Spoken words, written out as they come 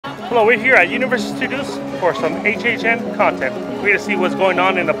Hello, we're here at Universal Studios for some HHN content. We're going to see what's going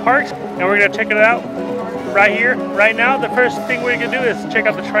on in the parks, and we're going to check it out right here, right now. The first thing we're going to do is check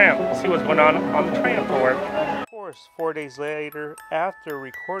out the tram, see what's going on the tram tour. Of course, 4 days later, after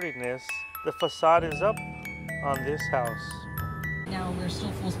recording this, the facade is up on this house. Now we're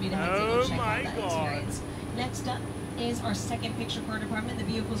still full speed ahead to go check out that experience. Next up is our second picture car department. The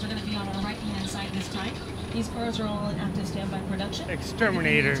vehicles are going to be on our right hand side this time. These cars are all in active standby production.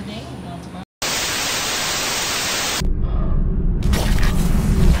 Exterminator. Today and on tomorrow.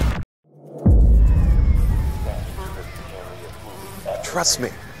 Trust me.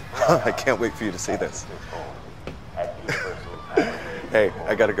 I can't wait for you to see this. Hey,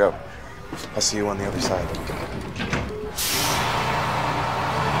 I gotta go. I'll see you on the other side.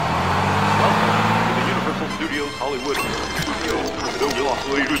 Welcome to the Universal Studios Hollywood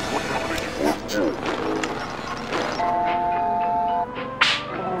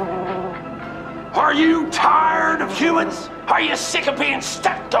Are you tired of humans? Are you sick of being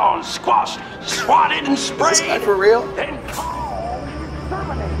stepped on, squashed, swatted, and sprayed? Is this guy for real? Then call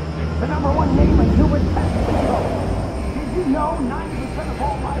Exterminator, the #1 name in human pest control. Did you know 90% of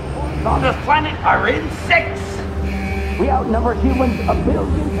all life forms on this planet are insects? We outnumber humans a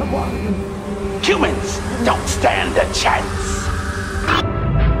billion to 1. Humans don't stand a chance.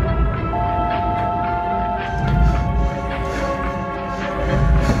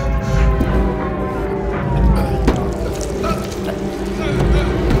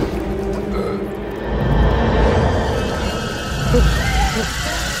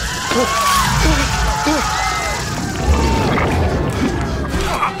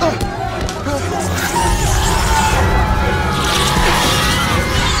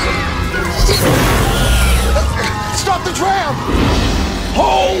 Stop the tram!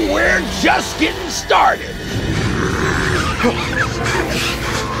 Oh, we're just getting started.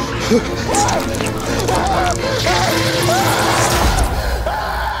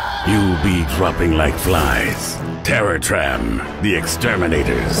 You'll be dropping like flies. Terror Tram, the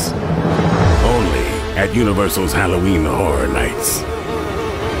Exterminators. Only at Universal's Halloween Horror Nights.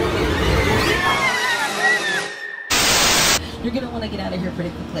 You're going to want to get out of here pretty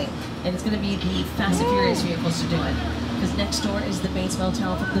quickly. And it's going to be the Fast and Furious vehicles to do it. Because next door is the Bates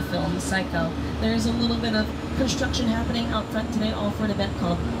Motel from the film Psycho. There's a little bit of construction happening out front today, all for an event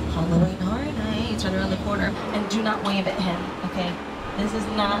called Halloween Horror Nights right around the corner. And do not wave at him, okay? This is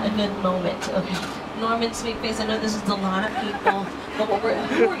not a good moment. Okay. Norman, sweet face, I know this is a lot of people, but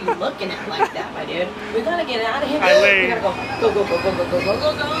who are you looking at like that, my dude? We gotta get out of here. We gotta go. Go.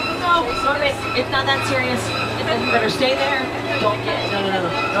 Norman, it's not that serious. You better stay there. Don't get it. No.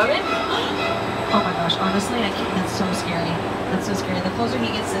 Norman? Oh my gosh, honestly, I can't. That's so scary. That's so scary. The closer he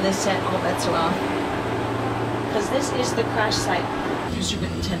gets to this set, all bets are off. Because this is the crash site. Producer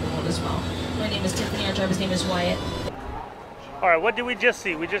been 10-year-old as well. My name is Tiffany, our driver's name is Wyatt. Alright, what did we just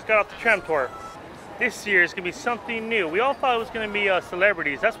see? We just got off the tram tour. This year is going to be something new. We all thought it was going to be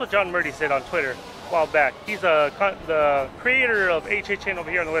celebrities. That's what John Murdy said on Twitter a while back. He's the creator of HHN over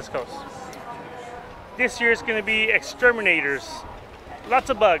here on the West Coast. This year is going to be exterminators.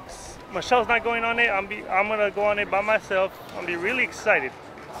 Lots of bugs. Michelle's not going on it. I'm going to go on it by myself. I'm going to be really excited.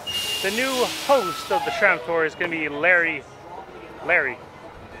 The new host of the tram tour is going to be Larry. A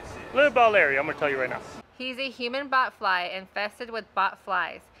little about Larry, I'm going to tell you right now. He's a human botfly infested with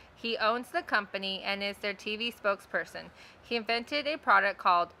botflies. He owns the company and is their TV spokesperson. He invented a product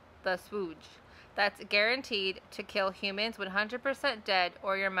called the Swooge that's guaranteed to kill humans 100% dead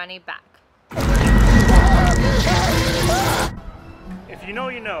or your money back. If you know,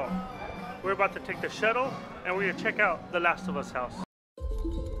 you know. We're about to take the shuttle and we're going to check out the Last of Us house.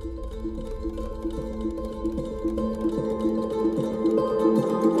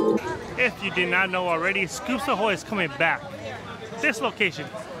 If you did not know already, Scoops Ahoy is coming back. This location.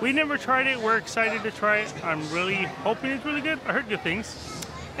 We never tried it. We're excited to try it. I'm really hoping it's really good. I heard good things.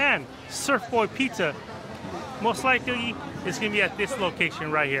 And Surf Boy Pizza, most likely, is going to be at this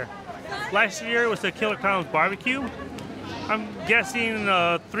location right here. Last year it was the Killer Clowns Barbecue. I'm guessing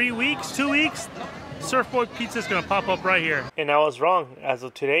 2 weeks, Surf Boy Pizza is going to pop up right here. And I was wrong. As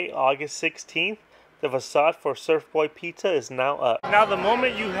of today, August 16th, the facade for Surf Boy Pizza is now up. Now the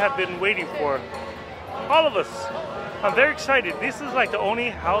moment you have been waiting for. All of us. I'm very excited. This is like the only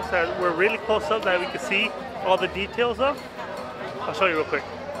house that we're really close up that we can see all the details of. I'll show you real quick.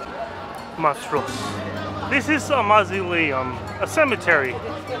 Monstrous. This is a mausoleum, a cemetery,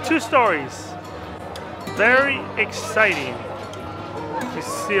 2 stories. Very exciting. You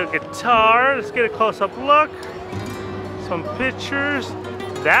see a guitar. Let's get a close-up look. Some pictures.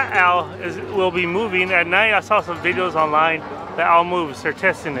 That owl will be moving at night. I saw some videos online The owl moves. They're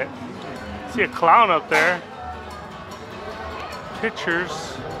testing it. See a clown up there. Pictures.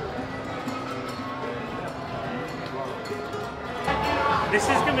 This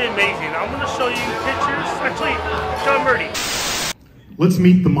is gonna be amazing. I'm gonna show you pictures. Actually, John Murdy. Let's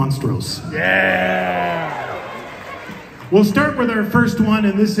meet the monstros. Yeah. We'll start with our first one,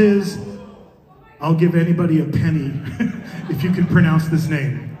 and this is, I'll give anybody a penny if you can pronounce this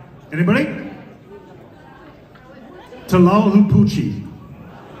name. Anybody? Talalhupuchi.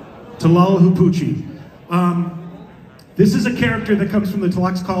 Talalhupuchi. This is a character that comes from the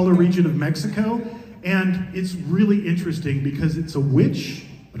Tlaxcala region of Mexico, and it's really interesting because it's a witch,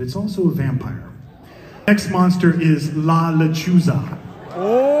 but it's also a vampire. Next monster is La Lechuza.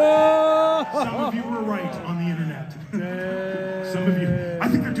 Oh! Some of you were right on the internet. Some of you. I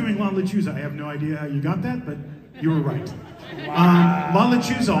think they're doing La Lechuza. I have no idea how you got that, but you were right. La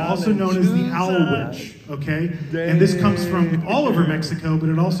Lechuza, also known as the Owl Witch, okay? And this comes from all over Mexico, but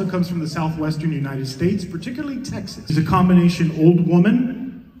it also comes from the southwestern United States, particularly Texas. It's a combination old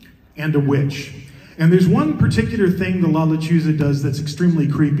woman and a witch. And there's one particular thing the La Lechuza does that's extremely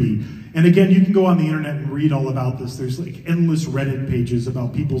creepy. And again, you can go on the internet and read all about this. There's like endless Reddit pages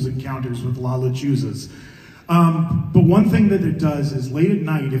about people's encounters with La Lechuzas. But one thing that it does is late at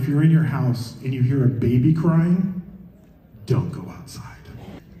night, if you're in your house and you hear a baby crying, don't go outside.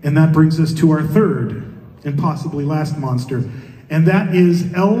 And that brings us to our third and possibly last monster, and that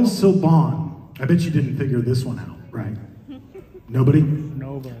is El Silban. I bet you didn't figure this one out, right? Nobody?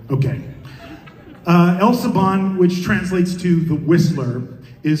 Nobody. Okay. El Silban, which translates to the Whistler,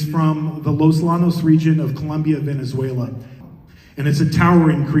 is from the Los Llanos region of Colombia, Venezuela. And it's a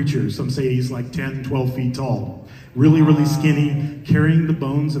towering creature. Some say he's like 10, 12 feet tall. Really, really skinny, carrying the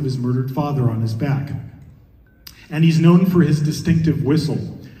bones of his murdered father on his back. And he's known for his distinctive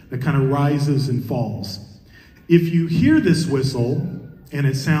whistle that kind of rises and falls. If you hear this whistle and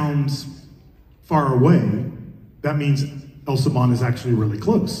it sounds far away, that means El Silban is actually really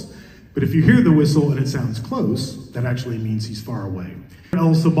close. But if you hear the whistle and it sounds close, that actually means he's far away.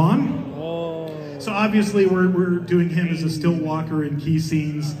 El Silban. So obviously we're doing him as a still walker in key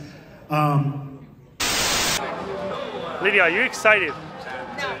scenes. Lydia, are you excited?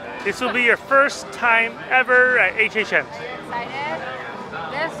 No. This will be your first time ever at HHN. Excited?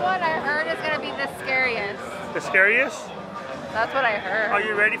 This one I heard is going to be the scariest. The scariest? That's what I heard. Are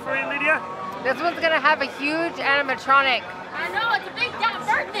you ready for it, Lydia? This one's going to have a huge animatronic. I know, it's a big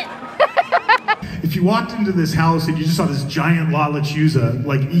birthday. If you walked into this house and you just saw this giant La Lechuza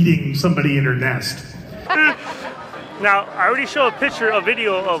like eating somebody in her nest. Now, I already showed a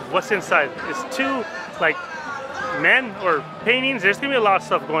video of what's inside. It's two like men or paintings. There's gonna be a lot of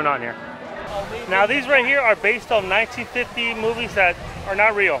stuff going on here. Now these right here are based on 1950 movies that are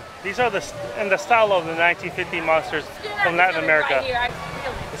not real. These are in the style of the 1950 monsters from Latin America.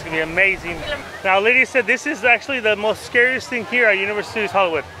 It's gonna be amazing. Now Lydia said this is actually the most scariest thing here at Universal Studios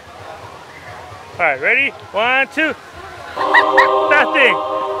Hollywood. All right, ready? 1, 2. That thing.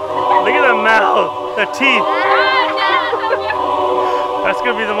 Look at the mouth, the teeth. That's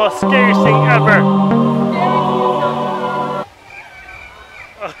gonna be the most scariest thing ever.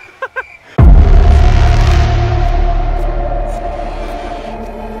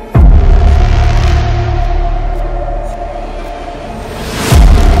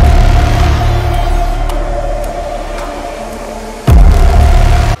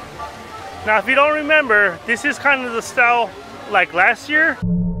 Now, if you don't remember, this is kind of the style like last year.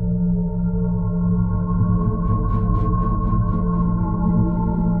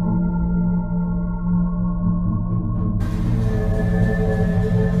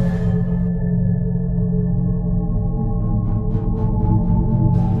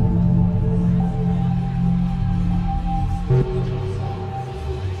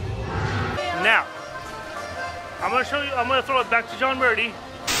 Now, I'm gonna throw it back to John Murdy.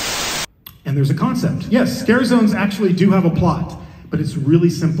 And there's a concept. Yes, scare zones actually do have a plot, but it's really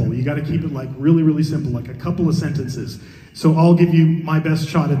simple. You got to keep it like really, really simple, like a couple of sentences. So I'll give you my best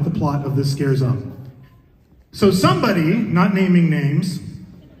shot at the plot of this scare zone. So somebody, not naming names,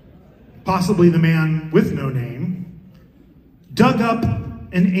 possibly the man with no name, dug up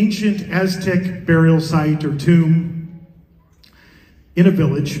an ancient Aztec burial site or tomb in a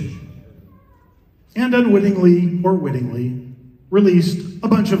village and unwittingly or wittingly released a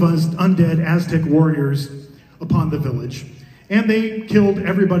bunch of undead Aztec warriors upon the village. And they killed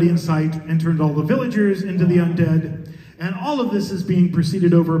everybody in sight and turned all the villagers into the undead. And all of this is being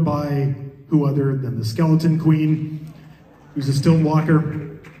proceeded over by who other than the Skeleton Queen, who's a still walker.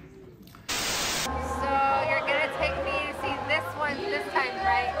 So you're gonna take me to see this one this time,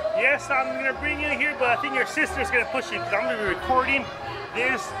 right? Yes, I'm gonna bring you here, but I think your sister's gonna push you because I'm gonna be recording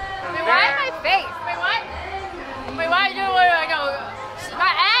this. Wait, why am I face? Wait, what? Wait, why are you doing I go?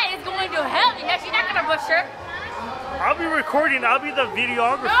 My aunt is going to help me. She's not gonna push her. I'll be recording. I'll be the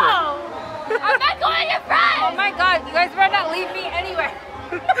videographer. No, I'm not going in front. Oh my God, you guys better not leave me anywhere.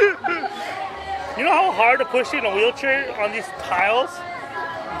 You know how hard to push in a wheelchair on these tiles?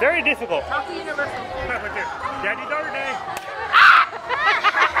 Very difficult. Talk to Universal. Daddy daughter day.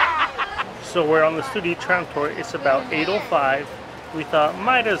 So we're on the studio tram tour. It's about 8:05. We thought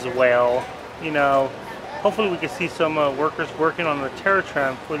might as well, you know, hopefully we can see some workers working on the Terra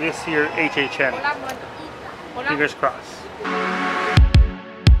tram for this year HHN. Fingers crossed.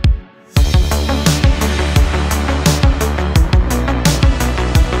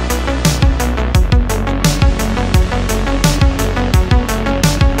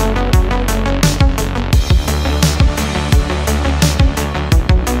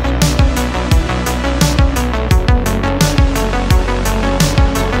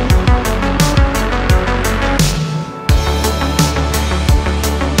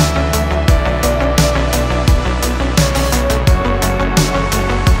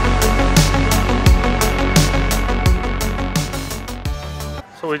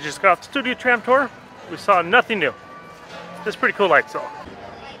 So we just got off the studio tram tour. We saw nothing new. This pretty cool lights though.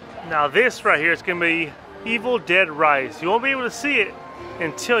 Now this right here is gonna be Evil Dead Rise. You won't be able to see it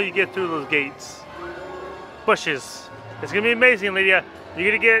until you get through those gates. Bushes. It's gonna be amazing, Lydia. You're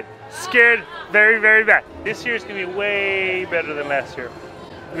gonna get scared very, very bad. This year is gonna be way better than last year.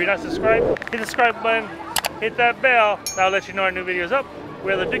 If you're not subscribed, hit the subscribe button, hit that bell. That'll let you know our new video's up.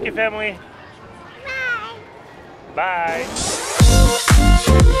 We're the Duque family. Bye. Bye.